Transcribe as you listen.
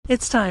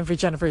It's time for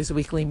Jennifer's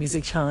Weekly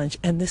Music Challenge,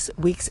 and this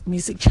week's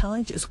music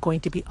challenge is going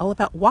to be all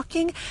about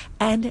walking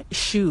and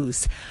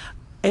shoes.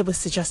 It was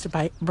suggested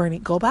by Bernie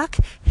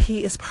Golbach.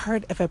 He is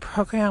part of a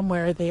program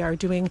where they are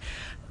doing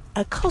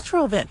a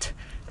cultural event,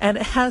 and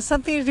it has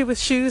something to do with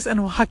shoes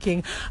and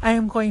walking. I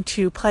am going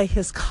to play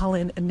his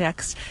call-in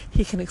next.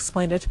 He can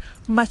explain it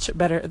much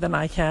better than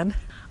I can.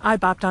 I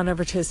bopped on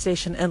over to his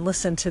station and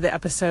listened to the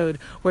episode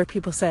where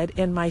people said,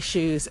 "in my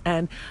shoes,"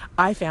 and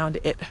I found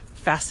it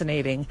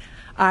fascinating.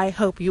 I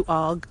hope you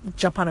all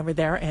jump on over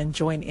there and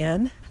join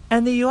in,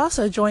 and that you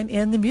also join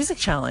in the music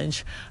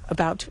challenge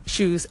about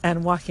shoes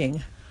and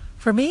walking.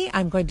 For me,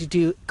 I'm going to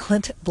do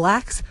Clint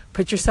Black's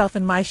 "Put Yourself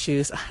in My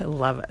Shoes." I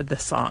love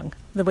this song.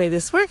 The way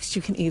this works,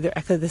 you can either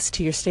echo this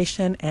to your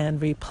station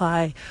and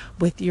reply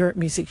with your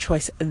music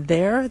choice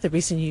there, the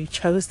reason you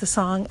chose the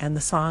song and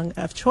the song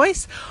of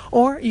choice,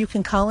 or you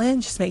can call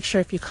in. Just make sure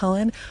if you call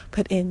in,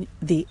 put in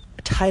the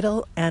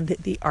title and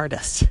the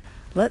artist.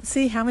 Let's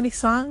see how many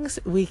songs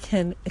we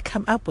can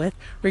come up with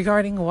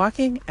regarding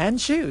walking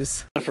and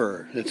shoes.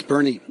 Jennifer, it's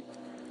Bernie.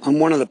 I'm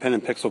one of the pen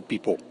and pixel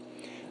people.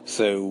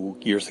 So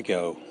years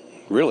ago,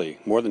 really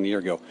more than a year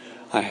ago,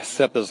 I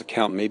set up this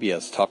account maybe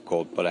as Top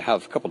Gold, but I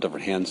have a couple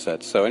different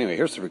handsets. So anyway,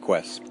 here's the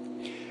request.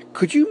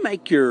 Could you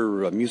make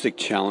your music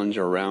challenge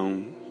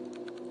around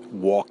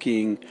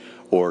walking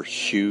or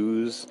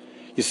shoes?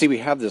 You see, we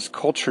have this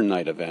Culture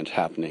Night event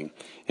happening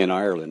in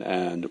Ireland,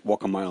 and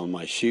Walk a Mile in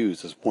My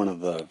Shoes is one of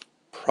the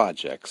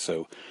projects.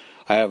 So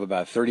I have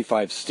about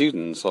 35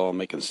 students all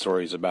making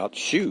stories about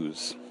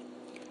shoes.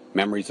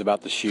 Memories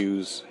about the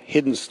shoes,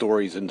 hidden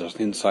stories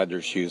inside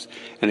their shoes.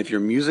 And if your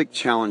music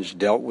challenge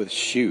dealt with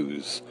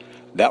shoes,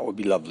 that would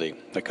be lovely.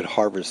 I could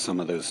harvest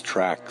some of those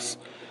tracks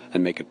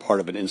and make it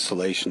part of an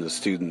installation the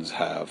students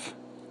have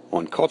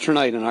on Culture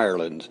Night in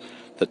Ireland,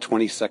 the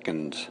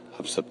 22nd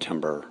of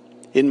September.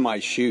 In My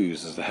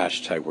Shoes is the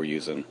hashtag we're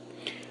using.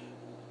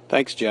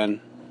 Thanks,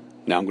 Jen.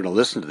 Now I'm going to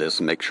listen to this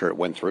and make sure it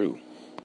went through.